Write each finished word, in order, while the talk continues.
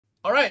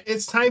Alright,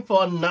 it's time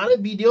for another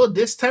video.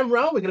 This time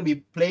around, we're gonna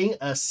be playing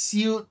a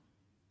sealed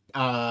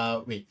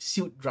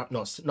sealed draft.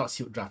 No, not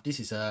sealed draft.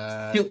 This is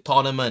a Sealed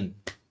tournament.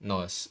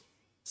 No, it's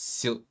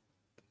sealed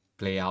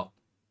playout.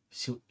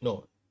 sealed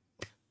no.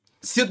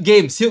 Sealed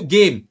game. Sealed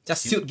game.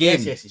 Just sealed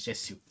game. Yes, it's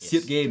just sealed. Yes.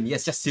 Sealed game.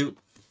 Yes, just sealed.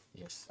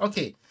 Yes.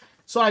 Okay.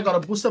 So I got a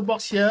booster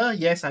box here.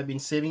 Yes, I've been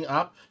saving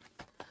up.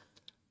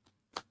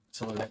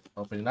 So let's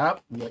open it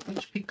up. We'll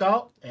each pick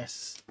out,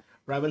 as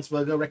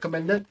Ravensburger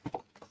recommended,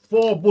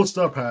 4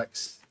 booster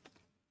packs.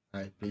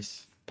 Alright,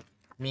 please.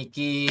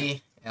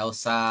 Mickey,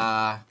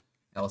 Elsa,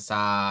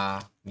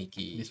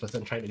 Mickey. This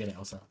person trying to get an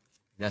Elsa.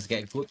 Let's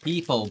get good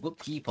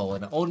people,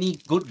 and only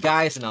good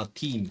guys in our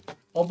team.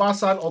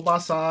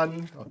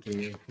 Obasan.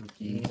 Okay,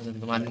 Mickey.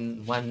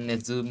 One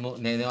Nezumo.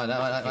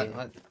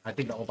 What? I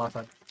think the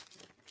Obasan.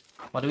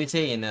 What do we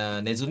say in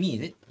Nezumi?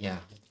 Is it? Yeah.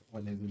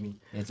 What does it mean?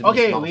 Nezumi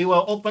Okay, small. we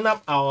will open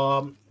up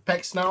our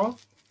packs now.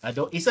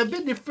 It's a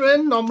bit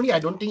different. Normally, I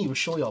don't think you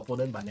show your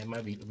opponent, but never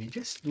mind. We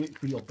just do it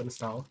pre-open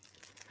style.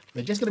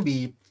 We're just gonna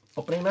be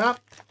opening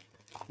up.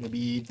 We'll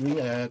be doing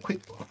a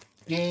quick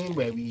game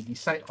where we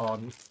decide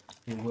on.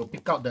 We will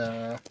pick out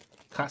the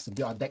cards to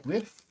build our deck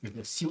with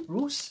the sealed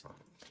rules.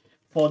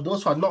 For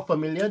those who are not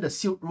familiar, the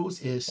sealed rules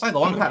is. Why got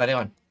one card like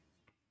that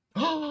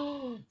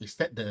one? Is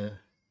that the?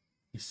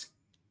 Is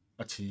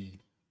actually,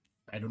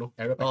 I don't know.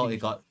 Error packing. Oh,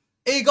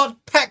 it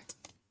got packed.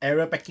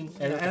 Error packing.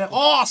 Error packing.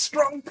 Oh,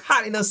 strong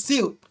card in a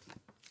sealed.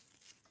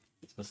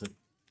 This person.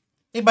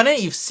 Hey, but then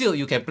if sealed,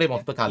 you can play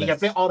multiple colors. You can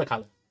play all the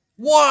colors.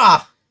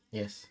 Wow!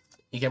 Yes.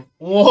 You can.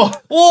 Whoa!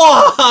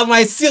 Wow!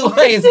 My sealed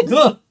pack is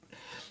good!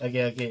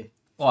 Okay.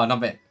 Wow, not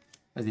bad.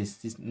 What's this?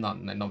 This is not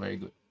very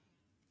good.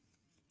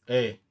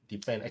 Hey,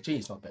 depend. Actually,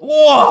 it's not bad.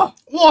 Wow!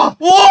 Whoa!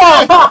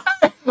 Wow!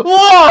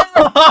 Wow!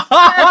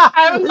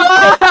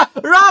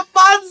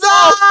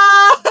 Rapunzel!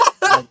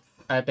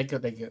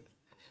 Thank you.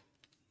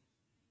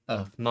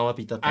 Normal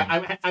Peter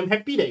Pan. I'm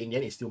happy that in the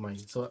end it's still mine,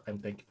 so I'm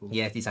thankful.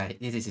 Yes, this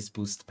is his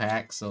boost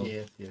pack, so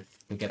Yes.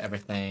 you get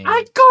everything.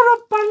 I got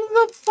a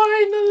bundle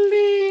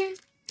finally!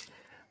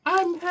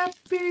 I'm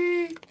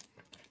happy!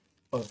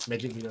 Oh,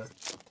 magic mirror.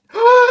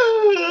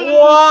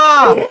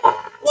 Wow!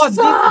 What's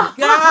this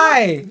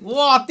guy?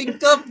 Wow,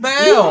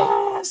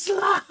 Tinkerbell! Yes!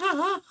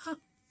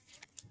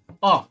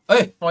 Oh,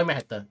 Hey! Toy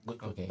Hatter.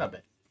 Good. Okay. Not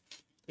bad.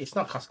 It's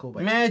not Costco,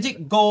 but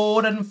Magic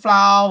Golden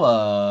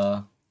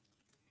Flower.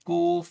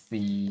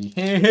 Goofy.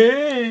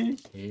 Hey.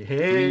 hey.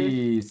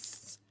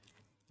 Please.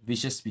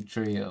 Vicious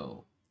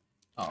Betrayal.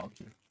 Oh,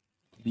 okay.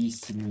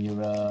 Beast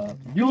Mirror.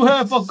 You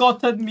have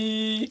forgotten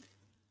me.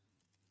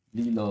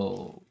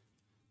 Lilo.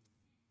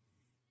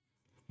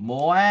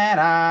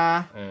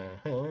 Moana.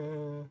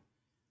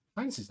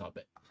 Hans is not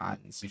bad.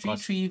 Hans.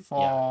 Because- 3,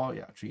 4.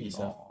 Yeah, 3, It's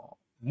 4. Oh,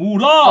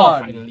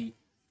 Mulan.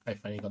 I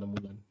finally got a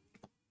Mulan.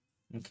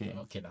 Okay.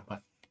 Okay, lah,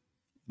 but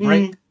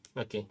Break.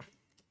 Okay.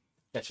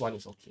 That one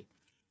is okay.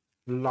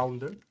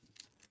 Flounder,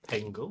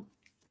 Tangle,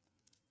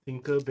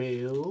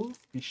 Tinkerbell,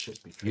 Vicious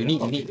Betrayal. You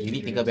need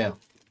Tinkerbell.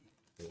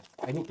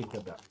 I need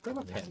Tinkerbell.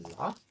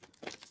 Donatella,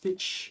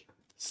 Stitch,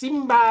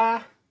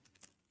 Simba.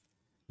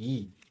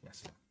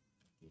 Yes.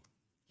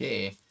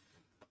 Okay.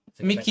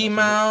 Mickey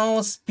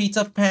Mouse,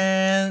 Peter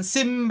Pan,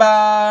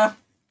 Simba,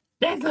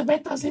 That's a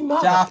better Simba.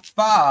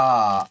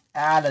 Jafar,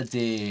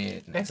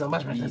 Aladdin, That's a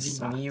much better Beast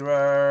Simba.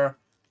 Mirror,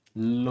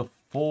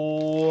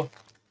 LeFou,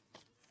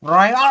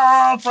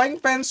 Frying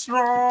Pan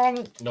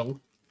Strong, No.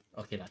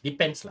 Okay lah.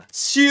 Depends lah.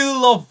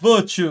 Shield of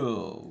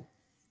Virtue.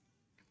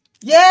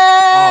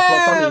 Yeah!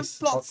 Flotsam is-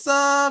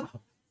 Flotsam!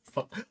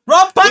 Fuck.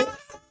 Rapunzel!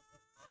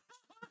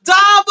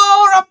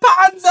 Double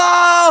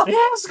Rapunzel!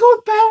 Yes,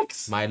 good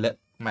packs. My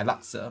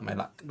luck, sir. My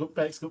luck. Good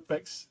packs.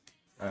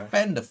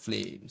 Fan the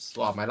Flames.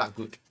 Wow, my luck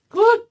good.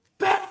 Good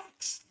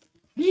packs.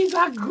 These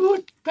are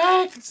good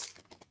packs.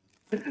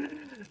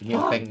 You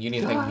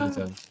need to thank me,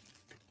 sir.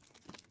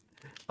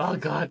 Oh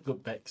god,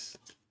 good packs.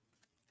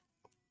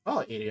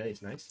 Oh, area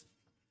is nice.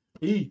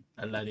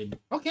 Aladdin.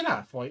 Okay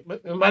lah.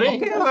 But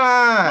Okay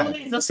lah.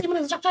 it's the same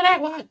structure there.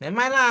 What? Never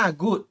mind lah.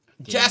 Good.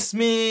 Okay.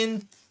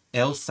 Jasmine.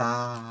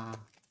 Elsa.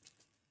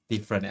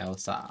 Different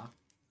Elsa.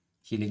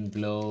 Healing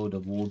Glow. The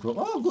wardrobe.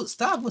 Oh, good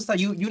stuff.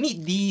 You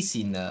need these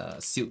in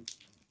suit.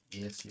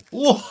 Yes.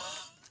 Whoa.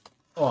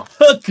 Oh.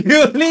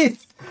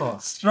 Hercules. Oh.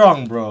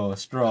 Strong, bro.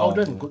 Strong.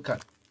 Howden, good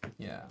card.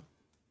 Yeah.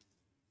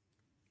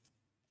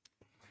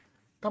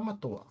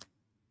 Kamatoa.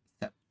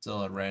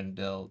 Scepter,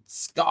 Randall.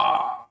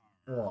 Scar.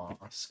 Wow,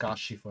 Scar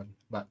Chiffon.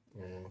 But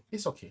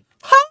it's okay.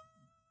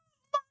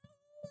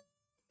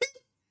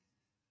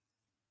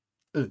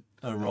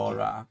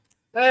 Aurora.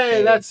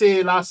 Hey, let's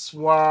see. Last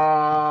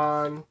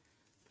one.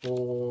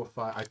 4,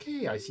 5.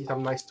 Okay, I see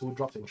some nice 2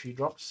 drops and 3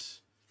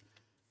 drops.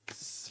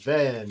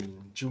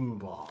 Sven,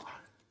 Jumba,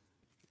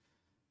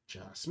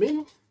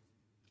 Jasmine.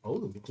 Oh,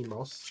 Mickey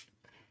Mouse.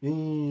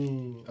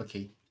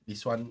 Okay,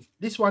 this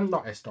one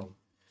not as strong.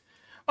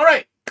 All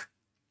right,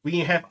 we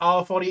have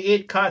our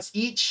 48 cards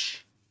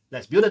each.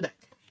 Let's build a deck.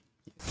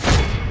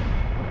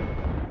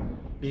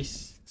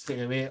 Please take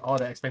away all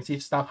the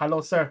expensive stuff.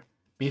 Hello, sir.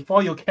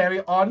 Before you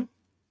carry on,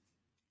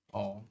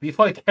 Oh.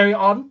 Before I carry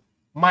on,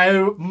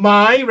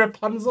 my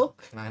Rapunzel,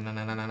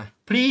 Nah.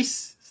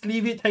 please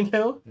leave it. Thank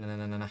you.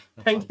 Nah.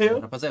 Thank you.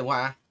 Rapunzel and what?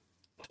 Ah?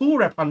 2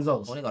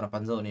 Rapunzels. Only got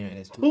Rapunzel only, right?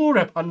 There's 2. 2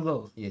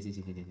 Rapunzels. Yes.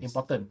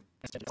 Important.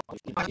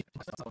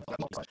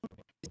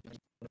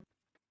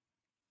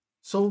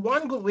 So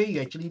one good way you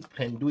actually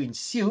can do in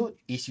Sealed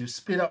is you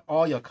split up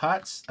all your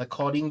cards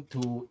according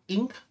to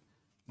ink,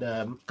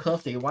 the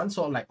curve they want.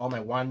 So like all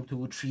my 1,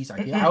 2, 3s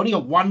are here. I only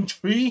got 1,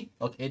 3.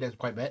 Okay, that's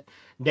quite bad.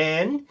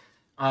 Then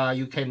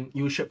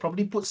you should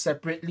probably put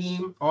separately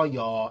all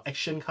your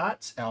action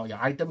cards or your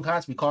item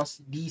cards,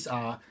 because these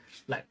are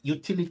like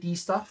utility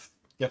stuff.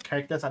 Your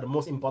characters are the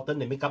most important.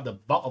 They make up the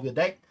bulk of your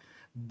deck.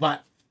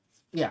 But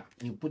yeah,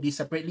 you put these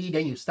separately,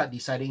 then you start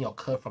deciding your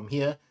curve from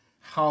here.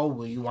 How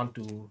will you want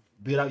to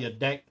build out your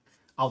deck?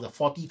 Out of the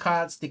 40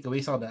 cards, take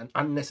away some of the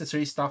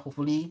unnecessary stuff,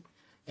 hopefully.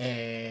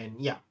 And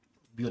yeah,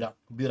 build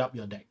up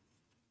your deck.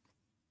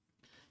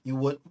 You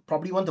would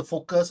probably want to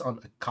focus on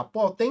a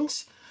couple of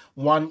things.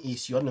 One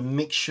is you want to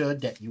make sure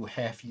that you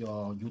have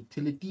your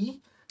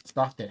utility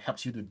stuff that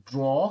helps you to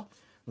draw.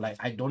 Like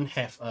I don't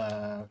have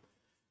a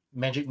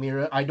magic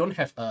mirror. I don't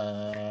have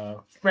a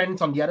friends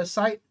on the other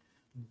side,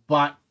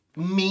 but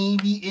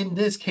maybe in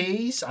this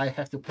case I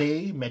have to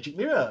play magic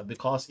mirror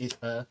because it's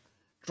a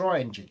draw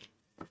engine.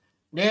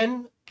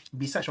 Then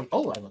besides from,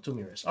 oh, I got 2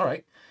 mirrors. All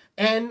right.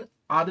 And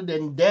other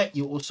than that,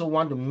 you also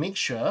want to make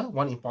sure,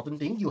 one important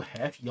thing, you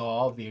have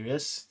your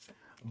various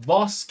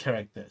boss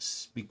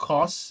characters,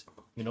 because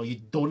you know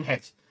you don't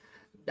have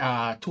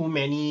too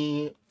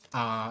many.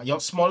 Your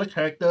smaller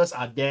characters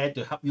are there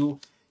to help you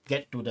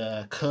get to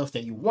the curve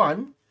that you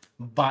want,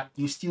 but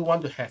you still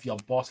want to have your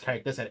boss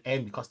characters at the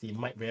end because they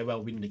might very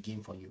well win the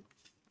game for you.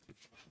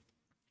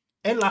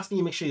 And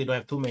lastly, make sure you don't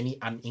have too many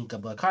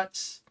uninkable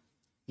cards.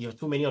 You have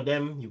too many of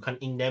them, you can't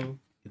ink them,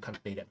 you can't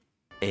play them.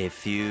 A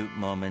few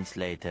moments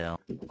later.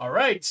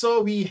 Alright,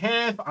 so we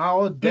have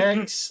our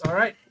decks.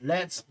 Alright,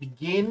 let's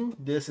begin.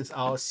 This is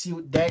our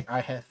Sealed deck.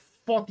 I have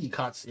 40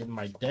 cards in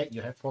my deck.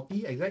 You have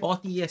 40, exactly?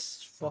 40,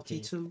 yes.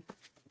 42.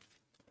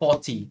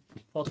 Okay.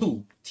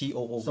 42.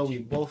 T-O-O. So we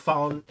both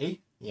found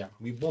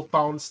we both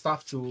found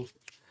stuff to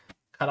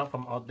cut out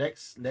from our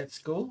decks. Let's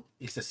go.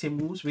 It's the same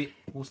rules. Wait,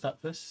 who start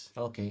first?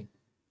 Okay.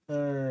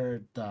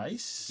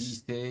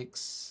 Dice.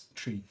 D6.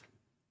 3.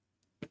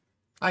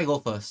 I go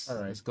first.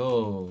 Alright. Let's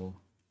go.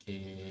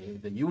 Okay,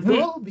 the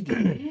usual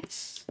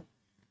begins.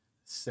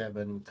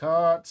 7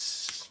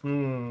 cards.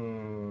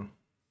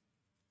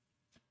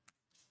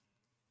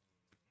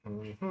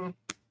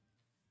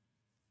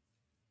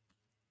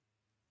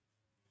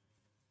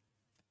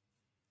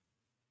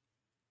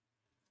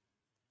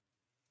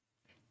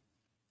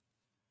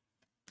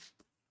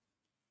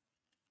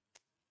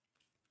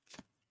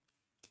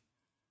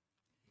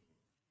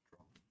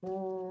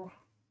 Four.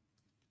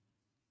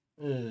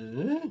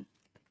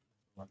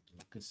 What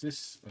is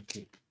this?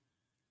 Okay.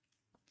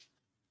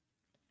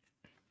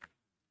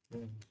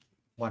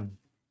 1.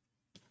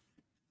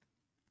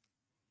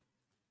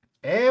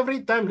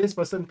 Every time this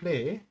person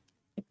play,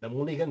 the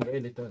mulligan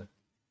very little.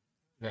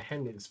 The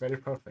hand is very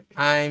perfect.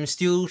 I'm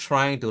still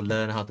trying to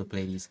learn how to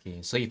play this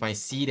game. So if I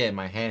see that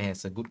my hand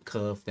has a good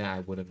curve, then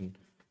I wouldn't.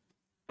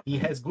 He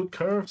has good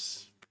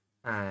curves.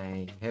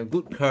 I have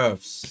good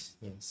curves.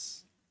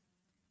 Yes.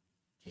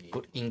 Okay.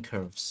 Good ink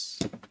curves.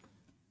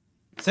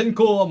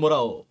 Senko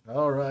Amuro.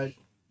 Alright.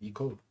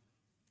 Eco.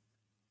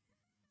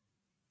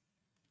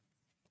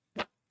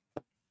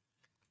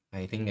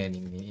 I think that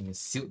in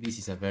Sealed, this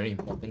is a very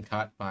important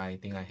card, but I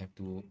think I have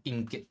to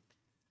ink it.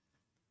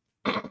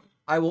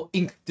 I will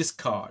ink this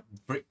card.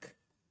 Brick.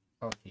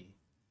 Okay.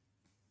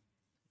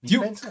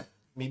 Duke. Depends, lah.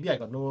 Maybe I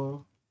got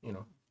no,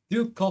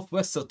 Duke of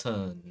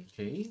Westerton.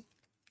 Okay.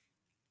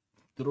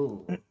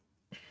 Draw.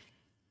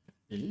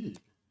 Ew.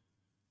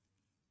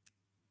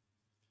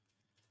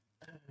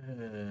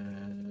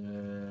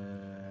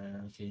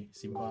 Okay,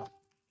 Simba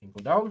can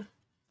go down.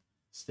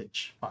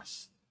 Stitch.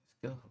 Pass.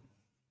 Let's go.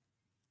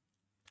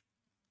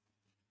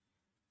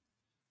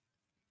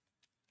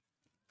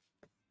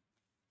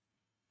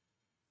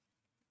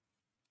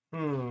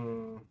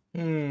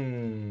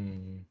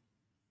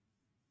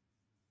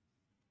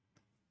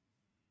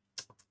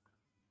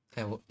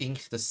 I will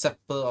ink the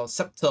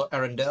Scepter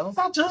Arundel.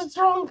 Such a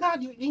strong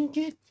card, you ink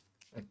it.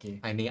 Okay.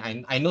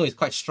 I know it's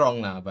quite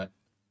strong now, but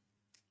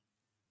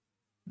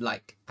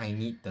like I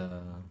need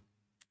the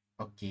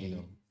Okay.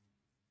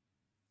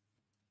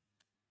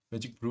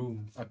 magic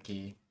broom.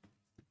 Okay.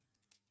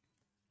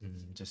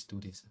 Just do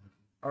this.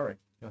 Alright.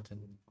 Your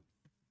turn.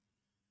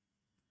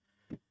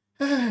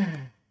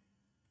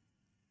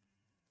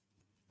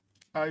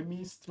 I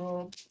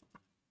misdrop.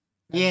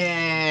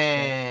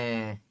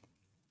 Yeah.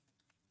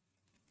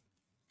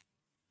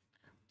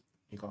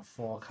 You got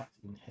 4 cards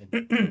in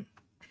hand.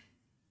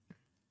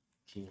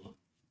 Okay.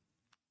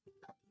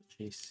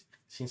 Chase.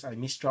 Since I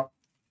misdrop,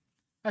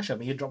 I shall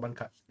make you drop 1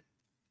 card.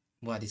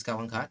 What, discard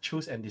 1 card?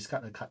 Choose and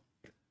discard a card.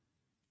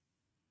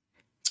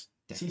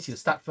 Since you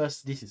start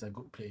first, this is a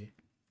good play.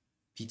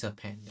 Peter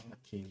Pan.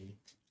 Okay.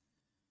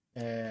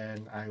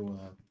 And I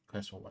will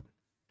quest for 1.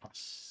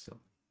 Pass. So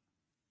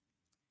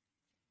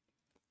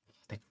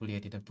Thankfully, I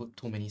didn't put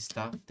too many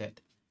stuff.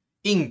 That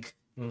ink,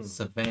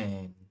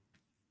 Savan,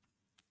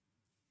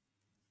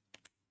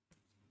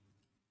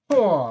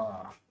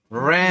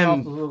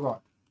 ram,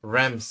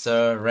 ram,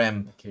 sir,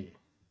 ram. Okay.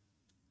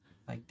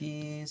 Like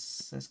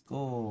this. Let's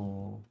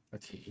go.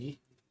 Okay.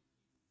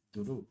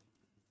 Dulu.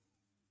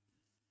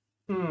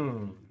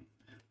 Hmm.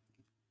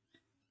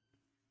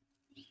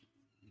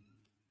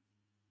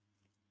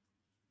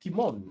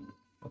 Timon.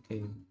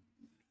 Okay.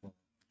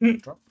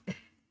 Drop.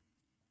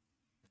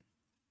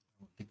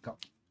 Pick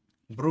up.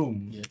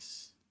 Broom.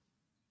 Yes.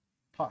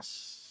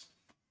 Pass.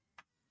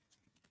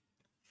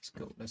 Let's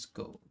go. Let's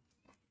go.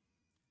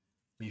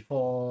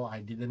 Before I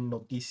didn't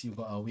notice you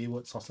got a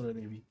wayward sorcerer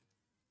maybe.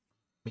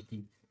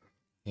 Mickey.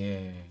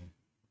 Yeah.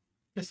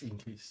 Just in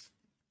case.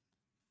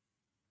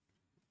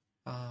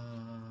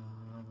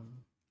 Hmm.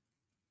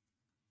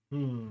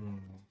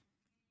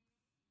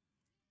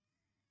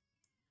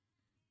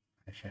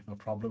 I have a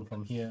problem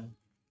from here.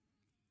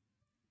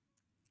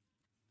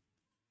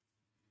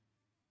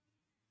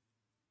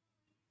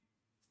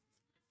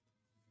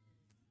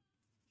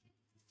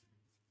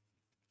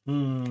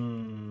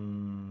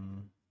 Hmm.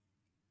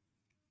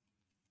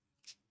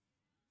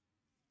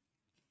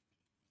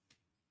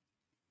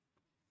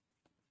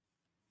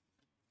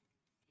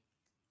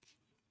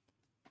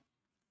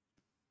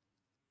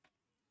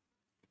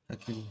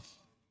 Hercules.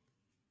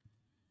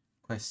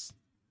 Quest.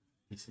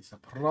 This is a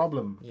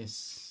problem.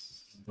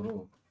 Yes.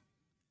 Bro.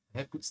 I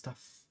have good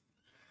stuff.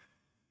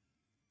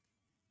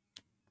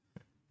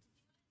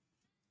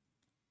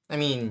 I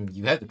mean,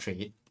 you have to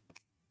trade.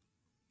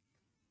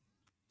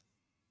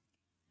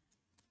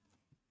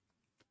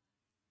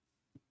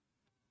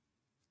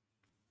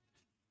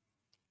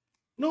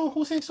 No,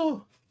 who says so?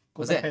 Go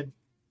What's back that? ahead.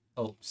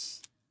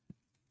 Oops.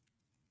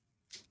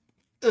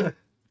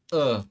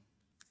 Ugh.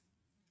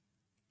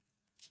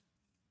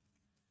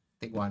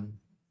 Take one.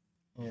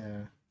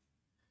 Yeah.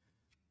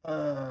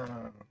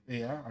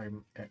 Yeah,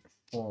 I'm at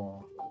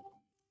 4.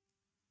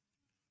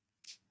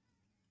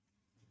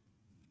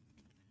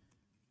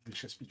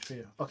 Vicious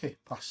betrayal. Okay,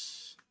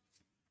 pass.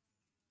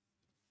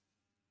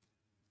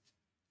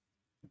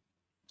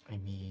 I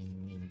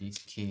mean, in this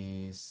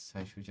case,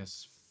 I should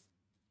just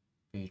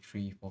pay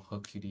 3 for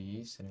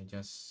Hercules and I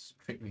just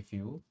trade with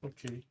you.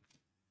 Okay.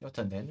 Your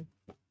turn then.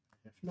 I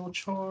have no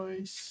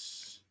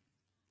choice.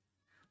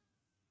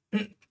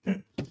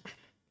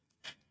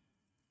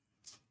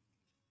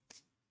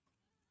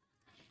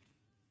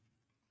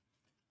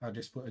 I'll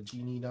just put a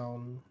genie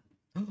down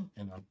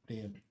and I'll play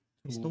a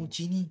There's no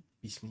genie.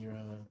 Beast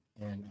Mirror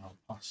and I'll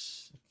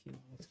pass. Okay,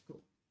 let's go.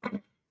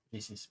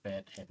 This is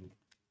bad hand.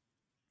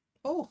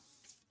 Oh.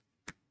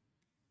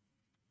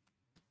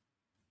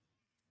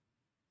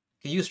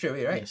 Can you straight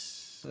away, right?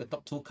 Yes. So the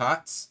top 2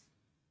 cards.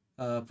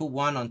 Put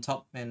one on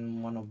top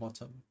and one on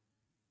bottom.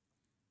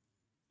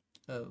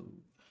 Oh.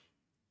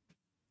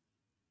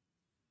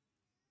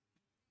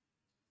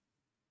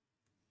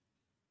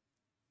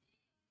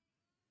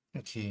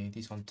 Okay,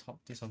 this on top,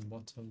 this on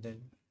bottom then.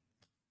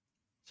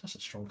 Such a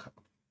strong card.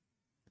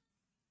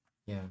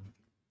 Yeah.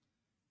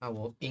 I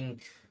will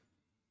ink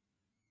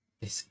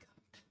this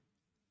card.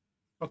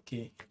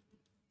 Okay.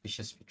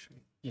 Vicious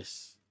Betrayal.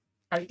 Yes.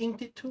 I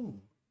inked it too.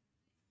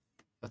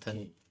 Your turn.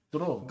 Okay.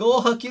 Draw.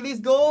 Go Hercules,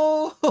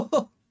 go!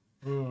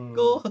 Hmm.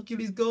 Go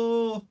Hercules,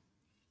 go!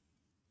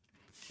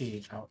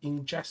 Okay, I'll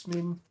ink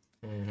Jasmine.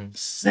 Mm-hmm.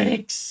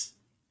 6.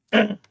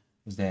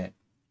 Who's that?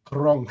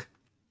 Wrong.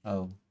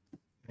 Oh.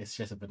 It's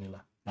just a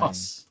vanilla. Fine.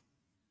 Pass.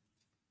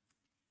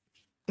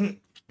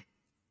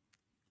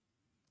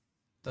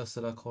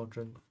 Ursula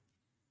Quadrant.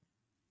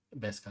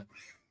 Best card.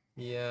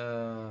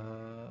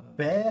 Yeah.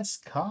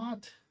 Best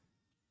card.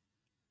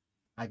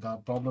 I got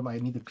a problem. I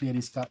need to clear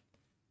this card.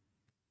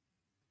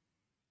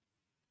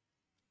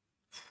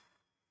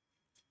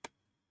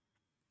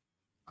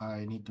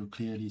 I need to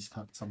clear this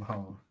card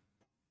somehow.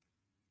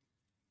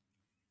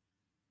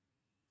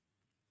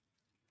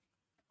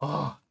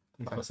 Oh,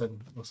 this Okay.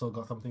 person also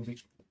got something big.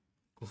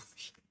 Oof.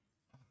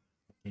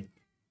 Okay.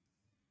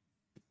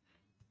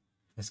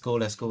 Let's go,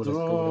 let's go, let's go,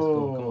 let's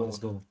go. Come on, let's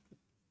go.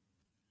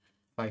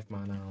 5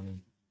 mana only.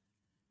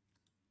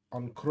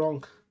 On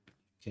Kronk.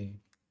 Okay.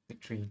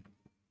 Victory.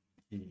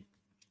 Okay.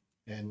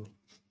 And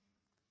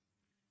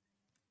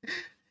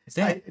Is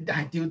that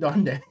I deal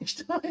down damage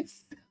to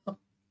myself.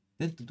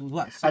 then to do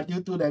what? I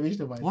deal 2 damage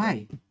to myself.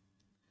 Why?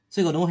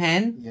 So you got no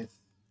hand? Yes.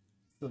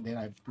 So then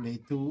I play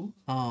 2.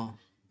 Oh.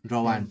 Draw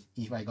and one.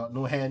 If I got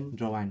no hand,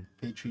 Draw one.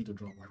 pay 3 to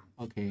draw 1.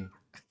 Okay.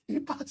 He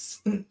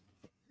pass.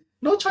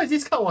 No choice,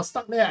 this card was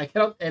stuck there. I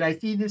cannot, and I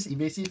see this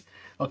evasive.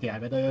 Okay, I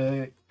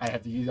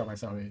have to use it on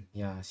myself. Right?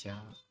 Yeah, yeah.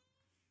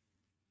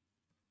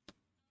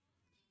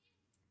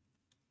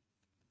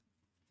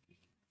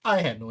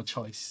 I had no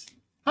choice.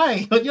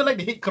 Hi, would you like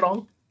to hit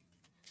Krong?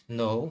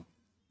 No.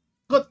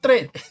 Good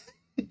trade.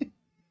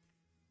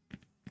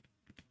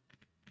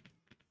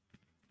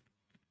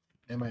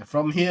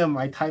 From here,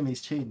 my time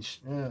is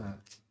changed. Yeah.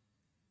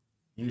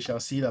 You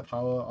shall see the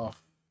power of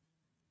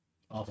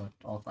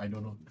I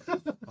don't know.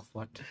 Of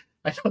what?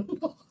 I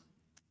don't know.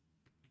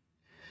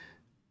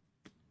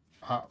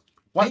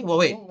 What? Hey,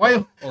 wait.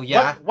 Why? Oh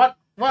yeah. What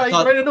are you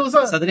thought- trying to do,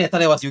 sir? Suddenly I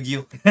thought it was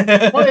Yu-Gi-Oh.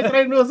 What are you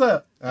trying to do,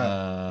 sir?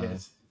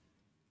 Yes.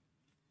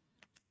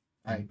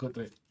 Alright, go to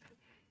it.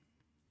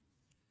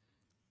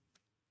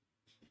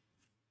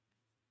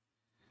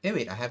 Hey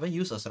wait, I haven't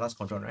used Ursula's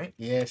Control, right?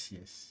 Yes.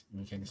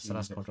 You can So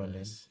that's use that control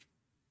then. first.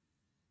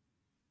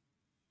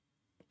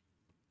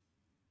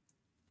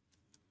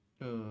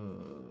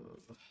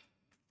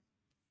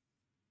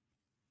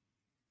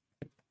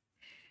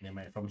 Never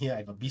mind. From here,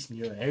 I got Beast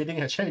Mirror. Everything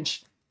has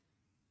changed.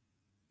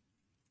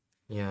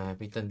 Yeah,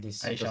 every turn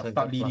this I shall person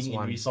start can plus leading in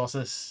one.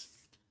 resources.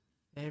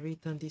 Every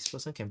turn this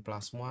person can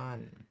plus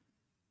one.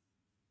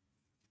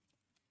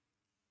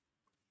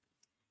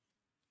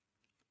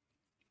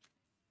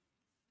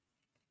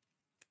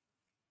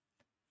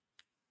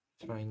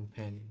 Frying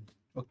pan.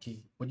 Okay.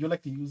 Would you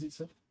like to use it,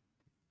 sir?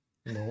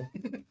 No.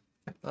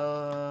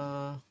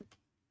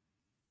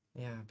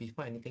 Yeah,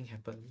 before anything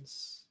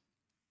happens.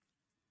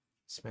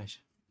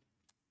 Smash.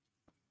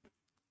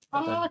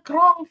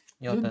 Krong!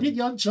 Your You turn. did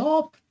your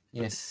job!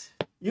 Yes.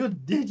 You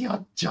did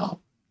your job!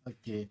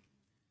 Okay.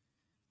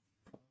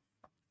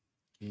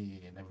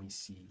 Okay, let me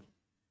see.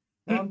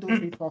 1, 2,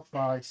 3, 4,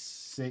 5,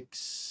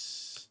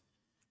 6.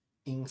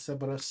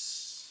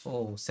 Cerberus.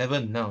 Oh,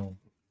 7 now.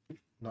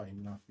 Not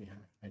enough, yeah.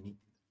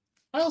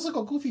 I also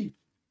got Goofy.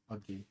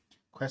 Okay.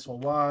 Quest for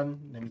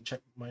 1. Let me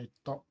check my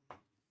top.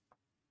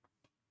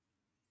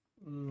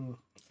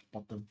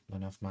 Bottom. Not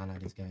enough mana,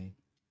 this guy.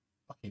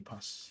 Okay,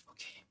 pass.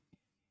 Okay.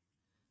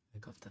 I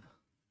got the.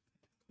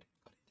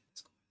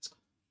 Let's go.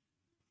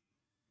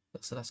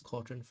 So that's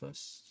Cauldron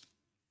first.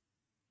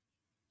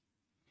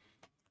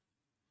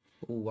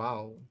 Oh,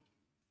 wow.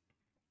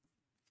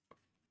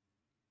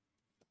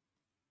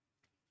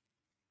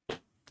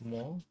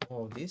 More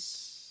of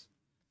this.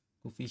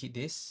 Goofy hit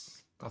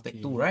this. I'll take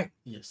Okay. 2, right?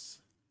 Yes.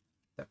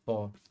 Tap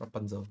 4.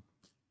 Rapunzel.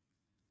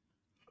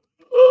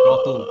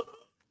 Draw 2.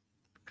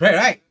 Great,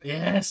 right?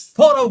 Yes!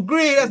 Pot of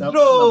Greed, let's The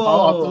go!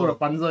 power of 2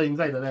 Rapunzel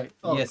inside the deck.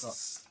 Oh, Yes.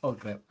 God. Oh,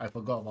 crap. I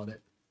forgot about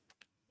it.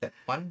 Tap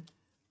 1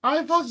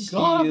 I forgot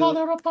Shield about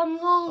the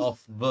Rapunzel! of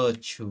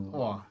Virtue.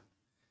 Wow.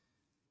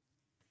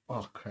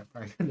 Oh, crap.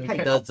 Gonna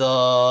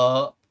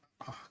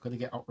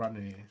get outrun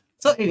already.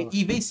 So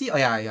Evasive, oh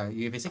yeah,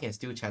 Evasive can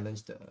still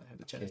challenge have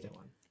to challenge that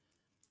one.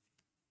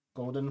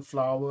 Golden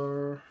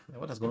Flower.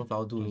 What does Golden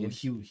Flower do To again?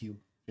 heal.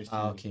 Just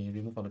Ah, heal. okay,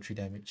 remove all the 3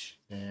 damage.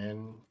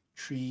 And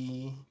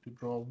 3 to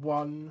draw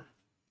 1.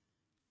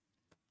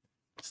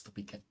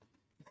 Stupid cat.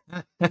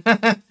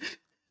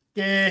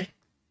 Okay.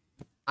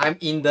 I'm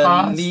in the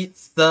Pass. lead,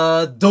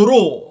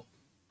 Doro.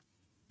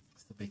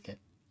 Stupid cat.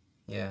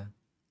 Yeah.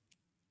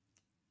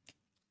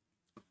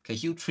 Okay,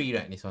 heal 3,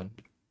 right? This one.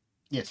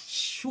 Yes.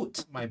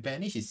 Shoot, my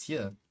banish is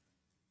here.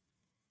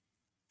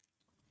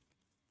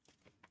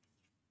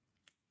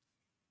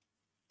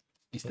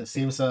 It's the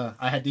same, sir.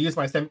 I had to use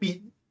my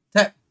Stampede.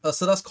 Tap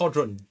Ursula's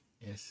Cauldron.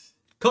 Yes.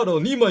 カード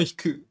を2枚引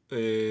く。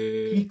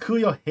Kick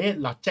your head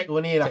lah. Check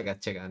only lah.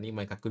 check 2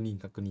枚確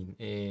認。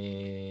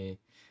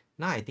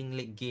Now I think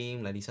late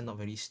game like this one not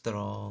very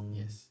strong.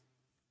 Yes.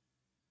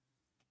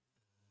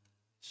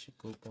 Should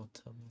go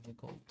bottom. I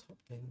go top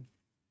then.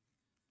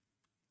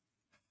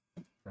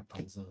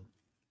 Rapunzel.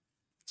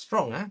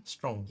 Strong, huh?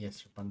 Strong.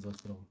 Yes, Rapunzel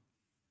strong.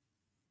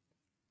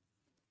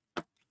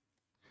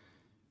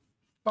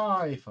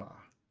 5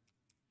 ah.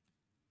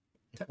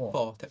 Tap 4.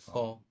 4. Tap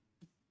 4.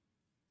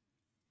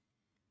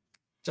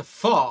 Just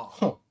 4.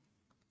 Huh.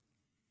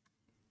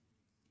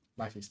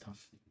 Life is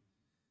tough.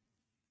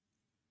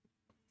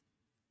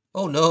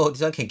 Oh no, this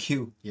one can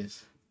kill.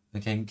 Yes.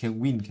 Can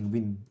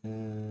win.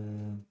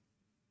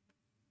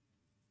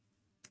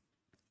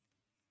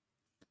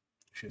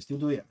 Should still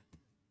do it.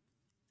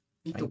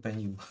 Need to ban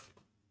you.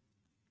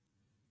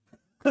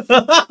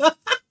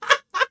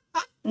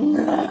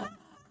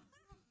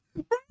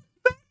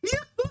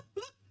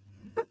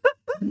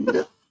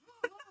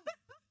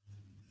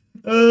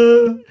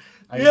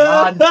 I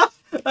run.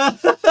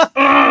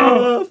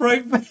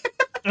 Frank,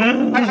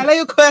 I let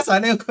you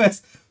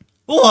quest.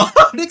 Wow,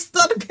 next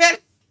turn again.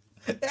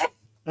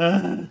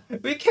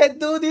 We can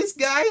do this,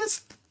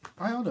 guys.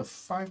 I on the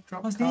 5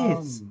 drop. What's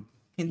this?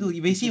 Can do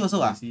evasive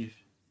also, ah. Evasive.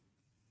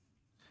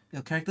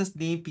 Your character's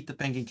name Peter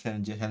Pan can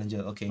challenger.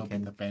 Okay, Open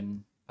can. the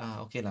pen.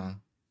 Okay lah.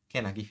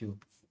 Can I give you?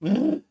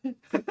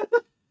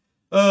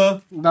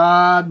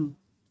 Done.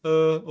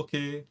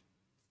 Okay.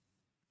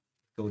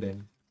 Go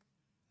then.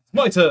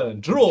 My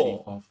turn. 3,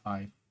 Draw. 4,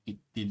 5,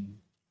 18.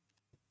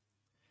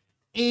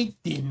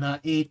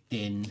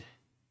 18.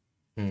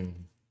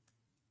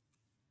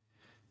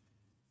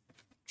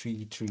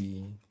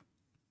 3.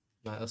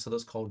 My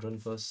Ursula's Cauldron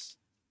first.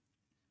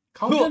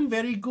 Cauldron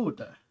very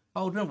good.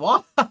 Cauldron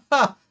what?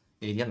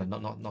 Alien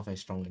not very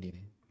strong already.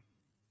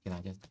 Okay,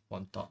 just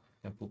one top.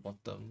 Can put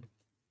bottom.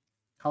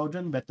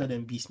 Cauldron better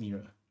than Beast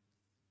Mirror.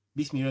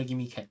 Beast Mirror give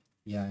me cat.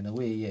 Yeah, in a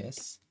way,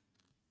 yes.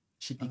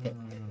 Shitty cat.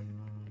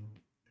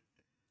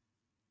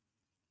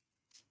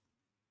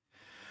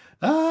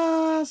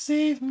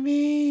 Save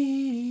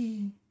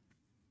me.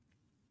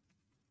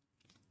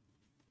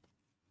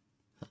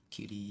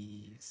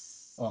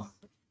 Cuties. Oh,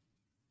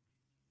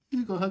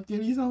 Mythical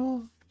Hercules some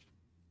more.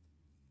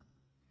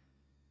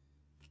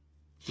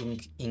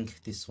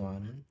 Ink this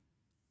one.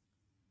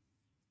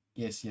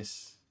 Yes,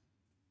 yes.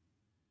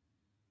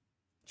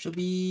 Should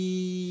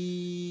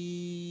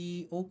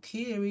be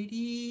okay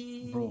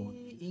already. Bro.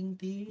 Ink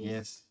this.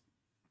 Yes.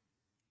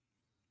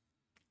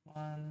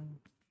 1,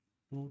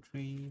 2,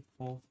 3,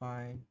 4,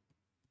 5.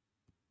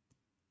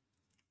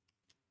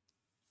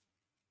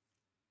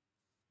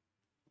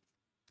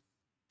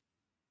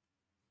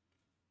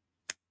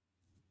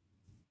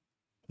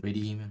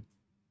 Ready, man.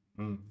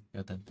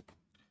 Your turn.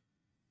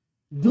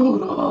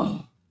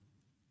 Dora!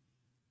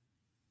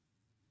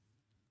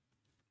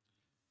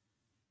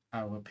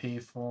 I will pay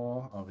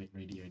for... Oh, wait,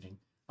 ready, ready.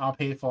 I'll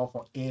pay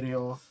for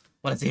Ariel.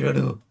 What does Ariel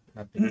do?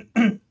 Nothing.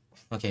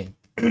 Okay.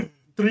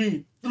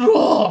 3.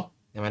 Draw!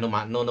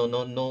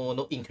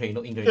 No ink already,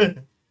 no ink already.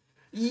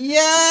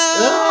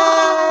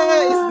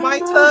 Yeah! It's my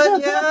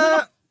turn,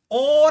 yeah!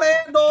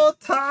 Oreno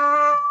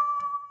time!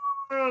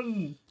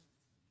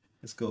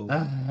 Let's go.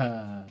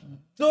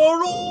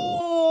 Zoro!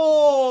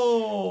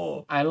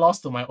 I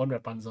lost to my own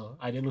Rapunzel.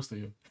 I didn't lose to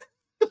you.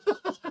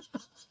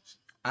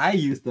 I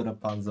used the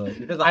Rapunzel.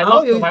 I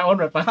lost to my own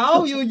Rapunzel.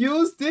 How you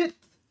used it?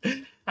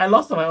 I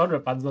lost to my own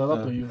Rapunzel,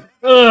 not to you.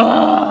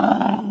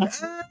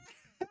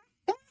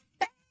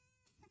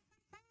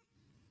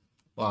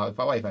 Wow,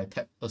 what if I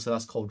tap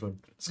Ursula's Cauldron?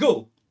 Let's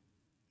go!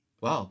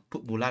 Wow,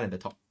 put Mulan at the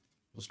top.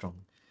 So strong.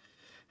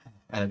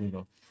 I don't even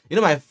know. You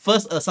know my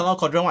first Ursula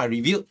Cauldron I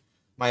reviewed?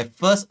 My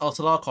first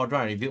Ursula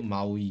Cauldron I reviewed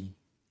Maui.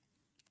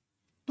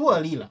 Too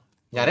early lah.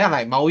 Yeah, then I'm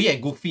like Maui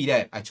and Goofy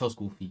there. I chose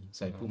Goofy.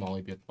 So I put Maui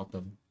at the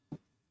bottom.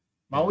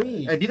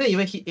 Maui. I didn't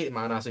even hit 8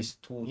 mana, so it's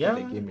too Yeah.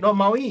 late game. No,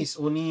 Maui is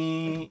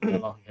only...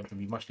 you have to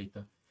be much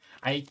later.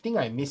 I think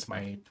I missed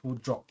my 2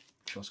 drop,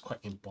 which was quite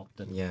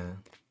important. Yeah.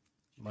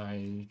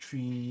 My 3,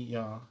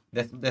 yeah.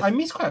 That's I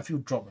missed quite a few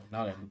drops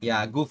now that I'm looking.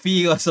 yeah,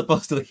 Goofy was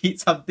supposed to hit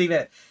something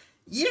that...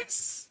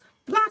 Yes!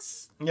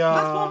 Plus! Yeah.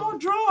 Plus 1 more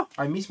draw!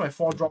 I missed my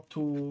 4 drop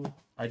too.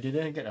 I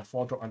didn't get a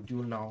 4 drop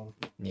until now.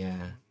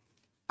 Yeah.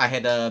 I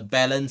had a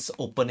balance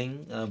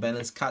opening,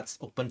 balance cards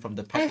open from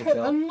the I pack had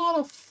itself. a lot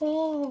of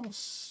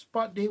 4s,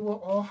 but they were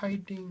all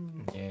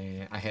hiding.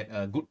 Yeah, I had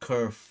a good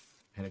curve.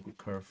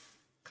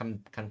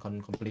 Can't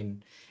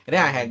complain. And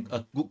then I had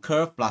a good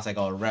curve plus I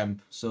got a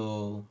ramp.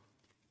 So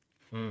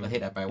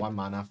ahead I by 1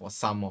 mana for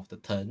some of the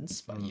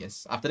turns. But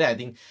yes, after that I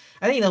think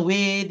in a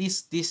way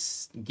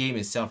this game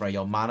itself, right?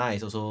 Your mana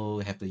is also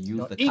have to use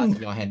Your the ink. cards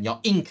in your hand. Your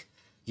ink.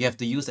 You have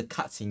to use the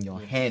cards in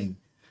your hand.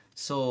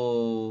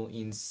 So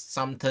in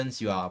some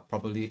turns you are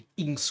probably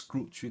ink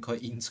screwed. Should we call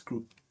it ink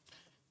screwed?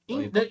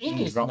 The ink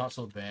is drop. not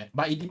so bad,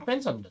 but it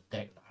depends on the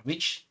deck,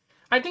 which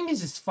I think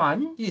this is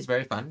fun. This is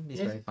very fun.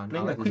 This is very fun. I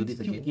Playing a like to do quick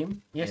this cute again.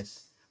 game.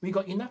 Yes. We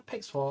got enough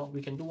packs for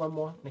we can do one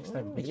more next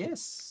time. Oh,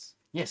 yes.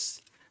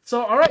 Yes.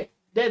 So alright,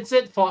 that's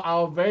it for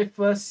our very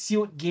first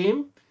sealed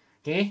game.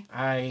 Okay,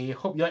 I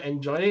hope you all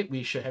enjoyed it.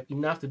 We should have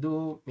enough to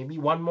do maybe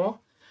one more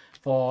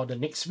for the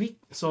next week.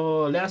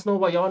 So let us know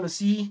what you want to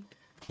see.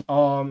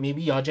 Or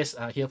maybe you're just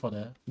here for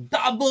the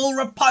Double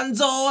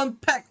Rapunzel and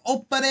pack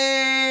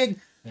opening!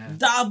 Yeah.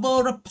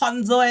 Double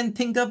Rapunzel and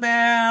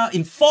Tinkerbell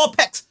in 4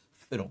 packs!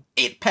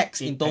 8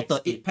 packs in total.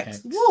 8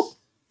 packs. Woo!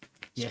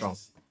 Yes. Strong.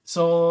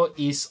 So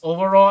is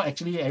overall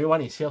actually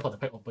everyone is here for the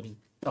pack opening,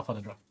 not for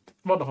the draft.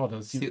 Not for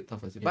the sealed.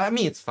 But I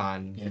mean, it's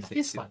fun. Yes, It's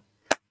it's fun.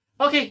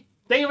 Okay,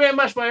 thank you very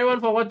much for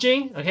everyone for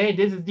watching. Okay,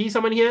 this is D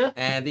Someone here.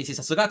 And this is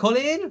Asuka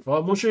Colin.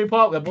 For Mushu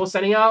Report, we're both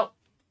signing out.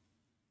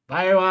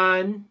 Bye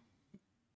everyone.